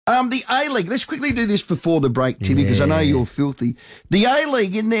The A-League, let's quickly do this before the break, Timmy, because I know you're filthy. The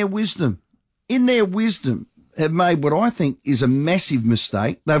A-League, in their wisdom, have made what I think is a massive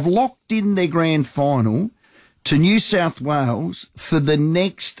mistake. They've locked in their grand final to New South Wales for the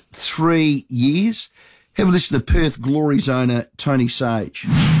next 3 years. Have a listen to Perth Glory's owner, Tony Sage.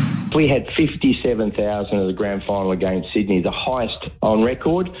 We had 57,000 at the grand final against Sydney, the highest on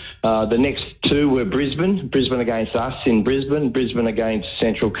record. The next two were Brisbane against us in Brisbane against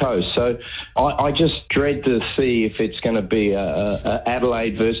Central Coast. So I just dread to see if it's going to be a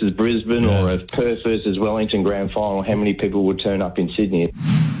Adelaide versus Brisbane or a Perth versus Wellington grand final, how many people would turn up in Sydney.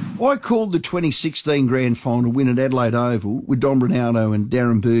 I called the 2016 grand final win at Adelaide Oval with Don Bernardo and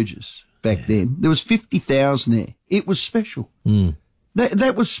Darren Burgess back then. There was 50,000 there. It was special.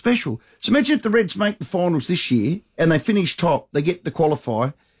 That was special. So imagine if the Reds make the finals this year and they finish top, they get to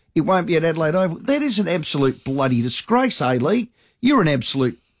qualify, it won't be at Adelaide Oval. That is an absolute bloody disgrace, A-League. You're an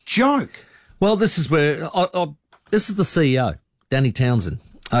absolute joke. Well, this is where this is the CEO, Danny Townsend.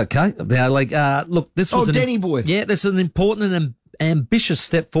 Okay, the A-League. Look, this was Danny boy. Yeah, this is an important and ambitious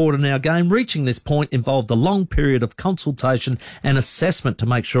step forward in our game. Reaching this point involved a long period of consultation and assessment to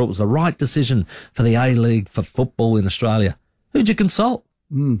make sure it was the right decision for the A-League for football in Australia. Who'd you consult?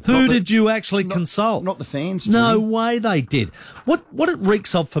 Who did you actually consult? Not the fans. No way they did. What it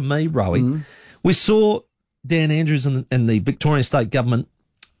reeks of for me, Rowie, we saw Dan Andrews and the Victorian State Government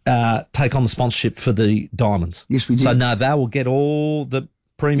take on the sponsorship for the Diamonds. Yes, we did. So, no, they will get all the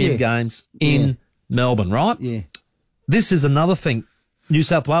premium games in Melbourne, right? Yeah. This is another thing. New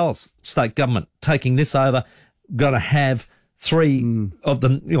South Wales State Government taking this over, going to have three of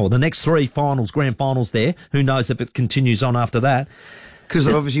the next three grand finals there. Who knows if it continues on after that? Because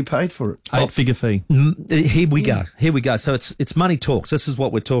they obviously paid for it. 8-figure fee. Here we go. So it's money talks. This is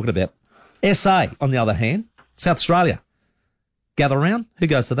what we're talking about. SA, on the other hand, South Australia. Gather round. Who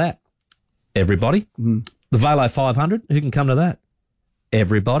goes to that? Everybody. The Velo 500. Who can come to that?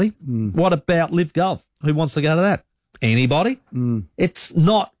 Everybody. What about Live Golf? Who wants to go to that? Anybody? It's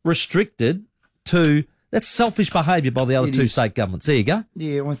not restricted to... That's selfish behaviour by the other two state governments. There you go.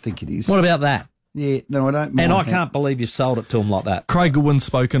 Yeah, I think it is. What about that? Yeah, no, I don't mind. And I can't believe you've sold it to them like that. Craig Goodwin's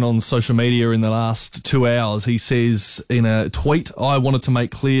spoken on social media in the last 2 hours. He says in a tweet, I wanted to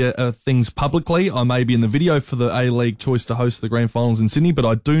make clear things publicly. I may be in the video for the A-League choice to host the grand finals in Sydney, but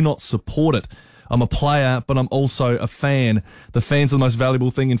I do not support it. I'm a player, but I'm also a fan. The fans are the most valuable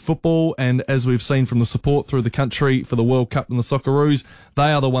thing in football, and as we've seen from the support through the country for the World Cup and the Socceroos,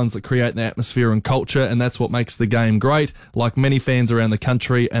 they are the ones that create the atmosphere and culture, and that's what makes the game great. Like many fans around the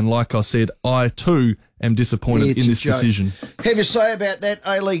country, and like I said, I too am disappointed in this decision. Have a say about that,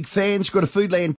 A-League fans. Got a Foodland